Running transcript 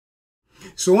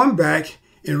So I'm back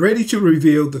and ready to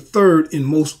reveal the third and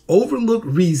most overlooked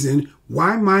reason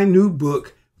why my new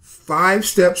book, 5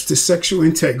 Steps to Sexual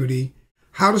Integrity,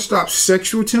 How to Stop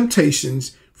Sexual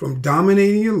Temptations from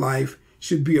Dominating Your Life,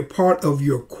 should be a part of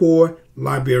your core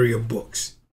library of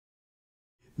books.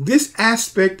 This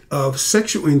aspect of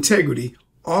sexual integrity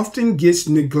often gets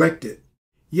neglected,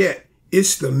 yet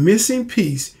it's the missing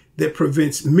piece that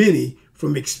prevents many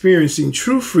from experiencing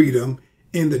true freedom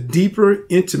and the deeper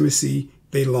intimacy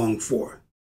they long for.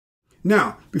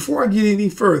 Now, before I get any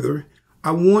further,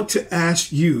 I want to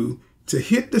ask you to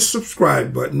hit the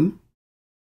subscribe button,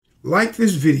 like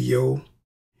this video,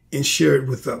 and share it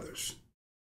with others.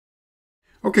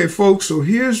 Okay, folks, so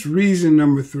here's reason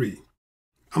number 3.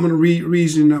 I'm going to read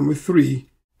reason number 3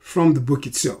 from the book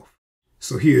itself.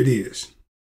 So here it is.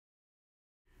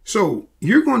 So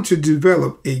you're going to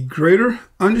develop a greater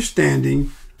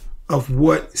understanding of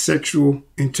what sexual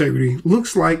integrity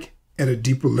looks like at a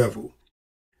deeper level.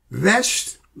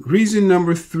 That's reason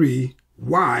number 3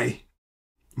 why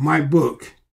my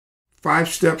book, 5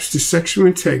 Steps to Sexual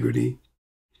Integrity,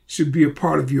 should be a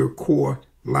part of your core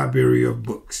library of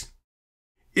books.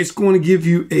 It's going to give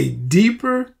you a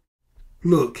deeper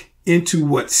look into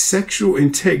what sexual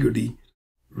integrity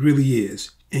really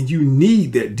is. And you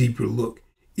need that deeper look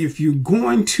if you're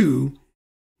going to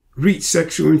reach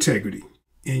sexual integrity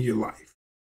in your life.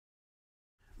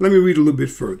 Let me read a little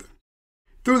bit further.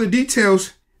 Through the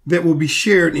details that will be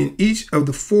shared in each of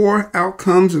the 4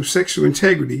 outcomes of sexual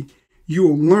integrity, you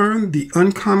will learn the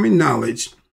uncommon knowledge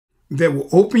that will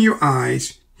open your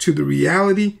eyes to the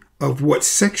reality of what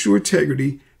sexual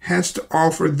integrity has to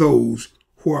offer those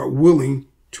who are willing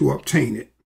to obtain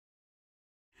it.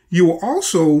 You will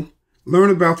also learn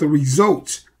about the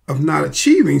results of not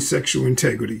achieving sexual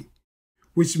integrity,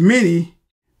 which many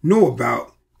know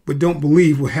about but don't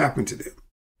believe will happen to them.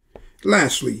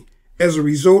 Lastly, as a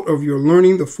result of your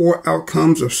learning the 4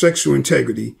 outcomes of sexual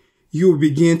integrity, you will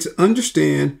begin to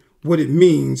understand what it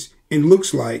means and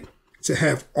looks like to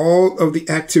have all of the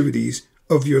activities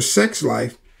of your sex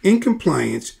life in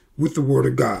compliance with the Word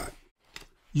of God.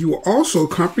 You will also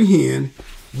comprehend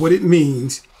what it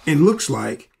means and looks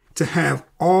like to have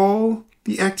all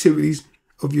the activities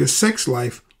of your sex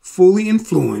life fully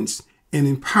influenced and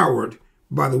empowered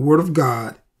by the Word of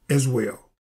God as well.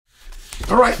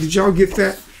 All right, did y'all get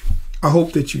that? I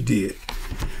hope that you did.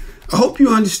 I hope you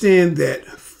understand that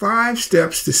 5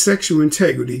 Steps to Sexual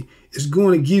Integrity is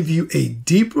going to give you a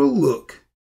deeper look,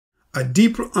 a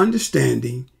deeper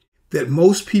understanding that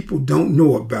most people don't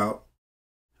know about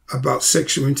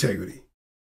sexual integrity.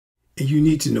 And you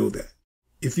need to know that.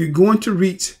 If you're going to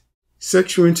reach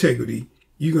sexual integrity,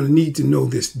 you're going to need to know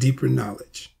this deeper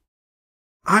knowledge.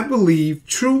 I believe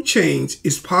true change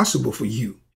is possible for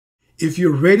you if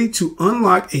you're ready to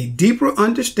unlock a deeper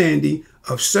understanding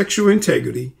of sexual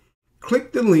integrity.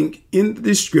 Click the link in the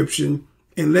description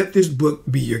and let this book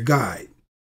be your guide.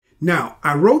 Now,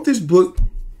 I wrote this book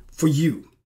for you.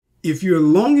 If you're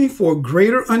longing for a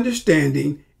greater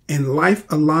understanding and life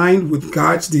aligned with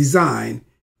God's design,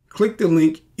 click the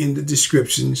link in the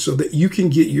description so that you can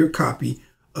get your copy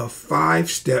of 5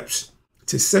 Steps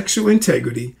to Sexual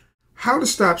Integrity, How to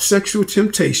Stop Sexual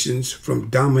Temptations from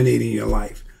Dominating Your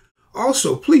Life.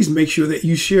 Also, please make sure that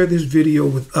you share this video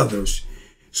with others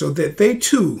so that they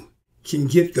too can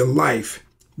get the life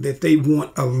that they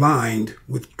want aligned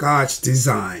with God's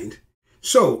design.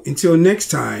 So until next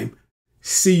time,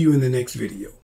 see you in the next video.